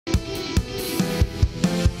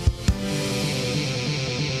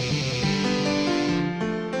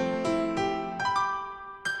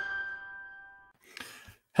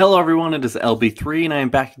Hello everyone, it is LB3 and I am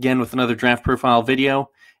back again with another draft profile video.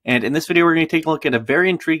 And in this video we're going to take a look at a very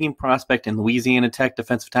intriguing prospect in Louisiana Tech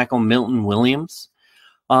defensive tackle Milton Williams.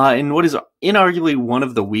 In what is inarguably one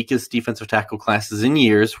of the weakest defensive tackle classes in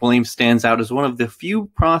years, Williams stands out as one of the few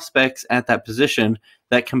prospects at that position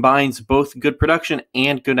that combines both good production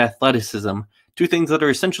and good athleticism, two things that are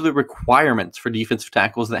essentially requirements for defensive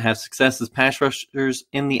tackles that have success as pass rushers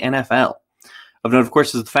in the NFL. Of note, of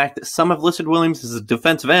course, is the fact that some have listed Williams as a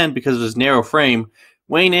defensive end because of his narrow frame,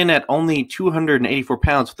 weighing in at only 284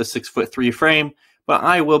 pounds with a 6'3" frame, but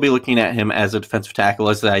I will be looking at him as a defensive tackle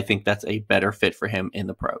as I think that's a better fit for him in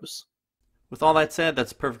the pros. With all that said,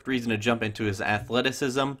 that's a perfect reason to jump into his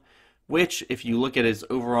athleticism, which, if you look at his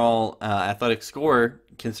overall athletic score,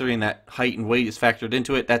 considering that height and weight is factored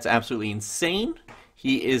into it, that's absolutely insane.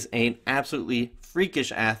 He is an absolutely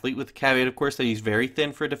freakish athlete, with the caveat, of course, that he's very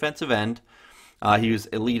thin for a defensive end. He was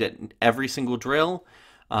elite at every single drill,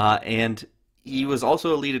 and he was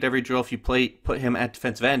also elite at every drill if you put him at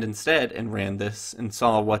defensive end instead and ran this and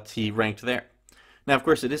saw what he ranked there. Now, of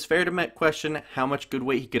course, it is fair to question how much good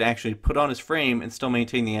weight he could actually put on his frame and still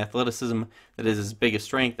maintain the athleticism that is his biggest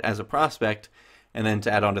strength as a prospect. And then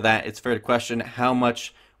to add on to that, it's fair to question how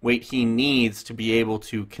much weight he needs to be able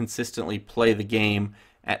to consistently play the game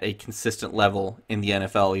at a consistent level in the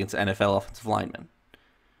NFL against NFL offensive linemen.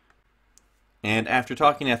 And after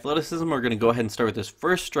talking athleticism, we're going to go ahead and start with his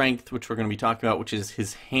first strength, which we're going to be talking about, which is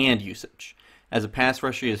his hand usage. As a pass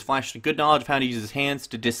rusher, he has flashed a good knowledge of how to use his hands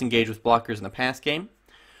to disengage with blockers in the pass game.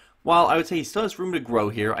 While I would say he still has room to grow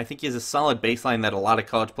here, I think he has a solid baseline that a lot of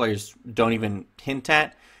college players don't even hint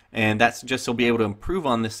at, and that suggests he'll be able to improve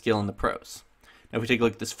on this skill in the pros. Now, if we take a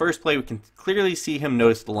look at this first play, we can clearly see him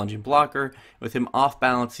notice the lunging blocker. With him off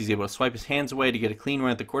balance, he's able to swipe his hands away to get a clean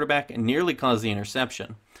run at the quarterback and nearly cause the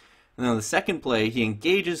interception. And on the second play, he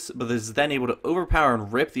engages, but is then able to overpower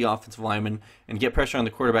and rip the offensive lineman and get pressure on the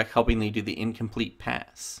quarterback, helping lead to the incomplete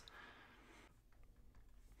pass.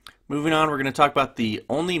 Moving on, we're going to talk about the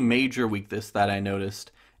only major weakness that I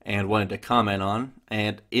noticed and wanted to comment on,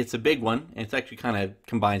 and it's a big one, and it actually kind of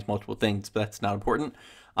combines multiple things, but that's not important.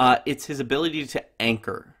 It's his ability to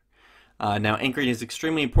anchor. Now, anchoring is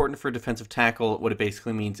extremely important for a defensive tackle. What it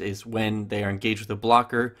basically means is when they are engaged with a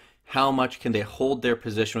blocker, how much can they hold their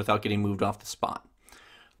position without getting moved off the spot?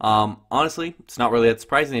 Honestly, it's not really that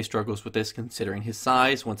surprising he struggles with this considering his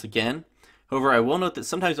size, once again. However, I will note that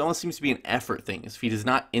sometimes it almost seems to be an effort thing. If he does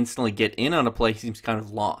not instantly get in on a play, he seems kind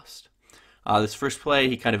of lost. This first play,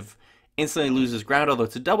 he kind of instantly loses ground, although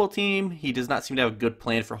it's a double team. He does not seem to have a good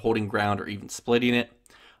plan for holding ground or even splitting it.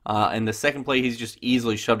 And the second play, he's just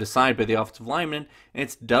easily shoved aside by the offensive lineman, and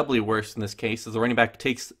it's doubly worse in this case as the running back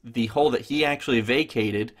takes the hole that he actually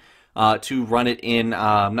vacated to run it in.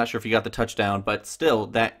 I'm not sure if he got the touchdown, but still,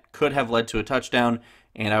 that could have led to a touchdown,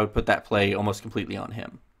 and I would put that play almost completely on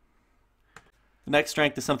him. The next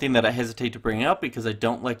strength is something that I hesitate to bring up because I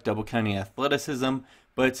don't like double counting athleticism,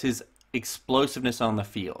 but it's his explosiveness on the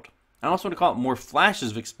field. I also want to call it more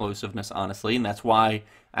flashes of explosiveness, honestly, and that's why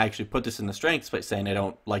I actually put this in the strengths by saying I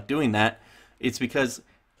don't like doing that. It's because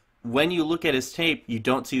when you look at his tape, you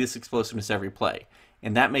don't see this explosiveness every play.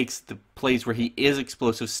 And that makes the plays where he is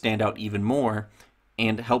explosive stand out even more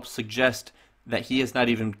and helps suggest that he has not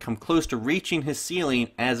even come close to reaching his ceiling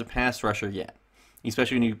as a pass rusher yet.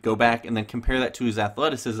 Especially when you go back and then compare that to his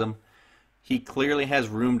athleticism, he clearly has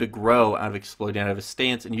room to grow out of exploding out of his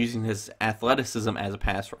stance and using his athleticism as a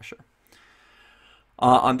pass rusher.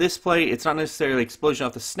 On this play, it's not necessarily explosion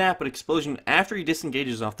off the snap, but explosion after he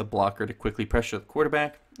disengages off the blocker to quickly pressure the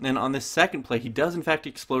quarterback. And on this second play, he does in fact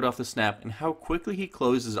explode off the snap, and how quickly he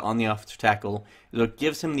closes on the offensive tackle is what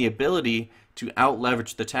gives him the ability to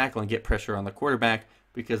out-leverage the tackle and get pressure on the quarterback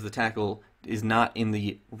because the tackle is not in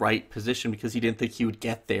the right position because he didn't think he would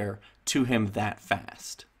get there to him that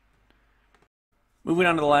fast. Moving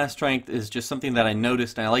on to the last strength is just something that I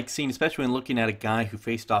noticed and I like seeing, especially when looking at a guy who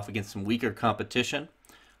faced off against some weaker competition.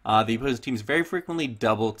 The opposing teams very frequently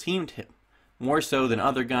double-teamed him, more so than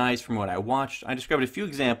other guys from what I watched. I described a few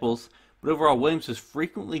examples, but overall Williams was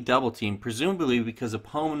frequently double-teamed, presumably because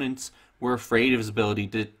opponents were afraid of his ability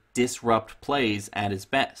to disrupt plays at his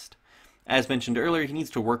best. As mentioned earlier, he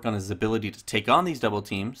needs to work on his ability to take on these double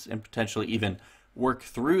teams and potentially even work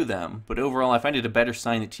through them, but overall I find it a better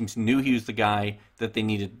sign that teams knew he was the guy that they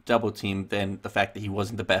needed to double team than the fact that he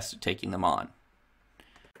wasn't the best at taking them on.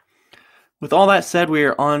 With all that said, we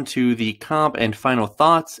are on to the comp and final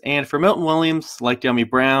thoughts, and for Milton Williams, like Delmy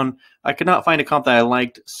Brown, I could not find a comp that I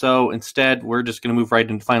liked, so instead we're just going to move right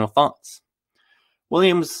into final thoughts.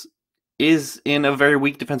 Williams is in a very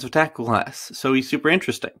weak defensive tackle class, so he's super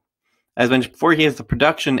interesting. As mentioned before, he has the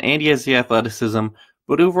production and he has the athleticism,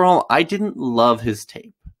 but overall, I didn't love his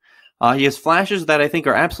tape. He has flashes that I think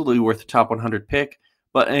are absolutely worth a top 100 pick,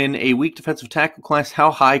 but in a weak defensive tackle class,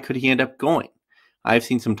 how high could he end up going? I've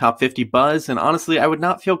seen some top 50 buzz, and honestly, I would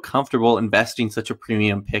not feel comfortable investing such a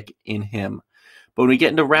premium pick in him. But when we get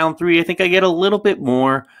into round 3, I think I get a little bit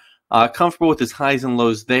more comfortable with his highs and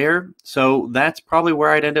lows there, so that's probably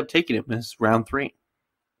where I'd end up taking him, is round 3.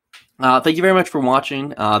 Thank you very much for watching.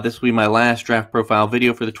 This will be my last draft profile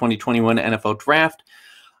video for the 2021 NFL Draft.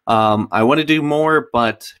 I want to do more,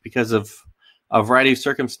 but because of a variety of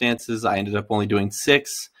circumstances, I ended up only doing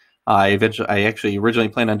 6. I actually originally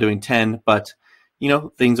planned on doing 10, but you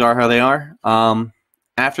know, things are how they are.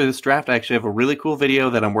 After this draft, I actually have a really cool video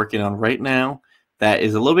that I'm working on right now that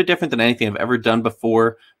is a little bit different than anything I've ever done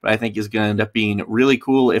before, but I think is going to end up being really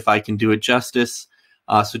cool if I can do it justice.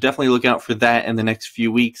 So definitely look out for that in the next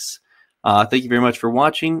few weeks. Thank you very much for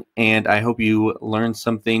watching, and I hope you learned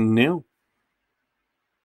something new.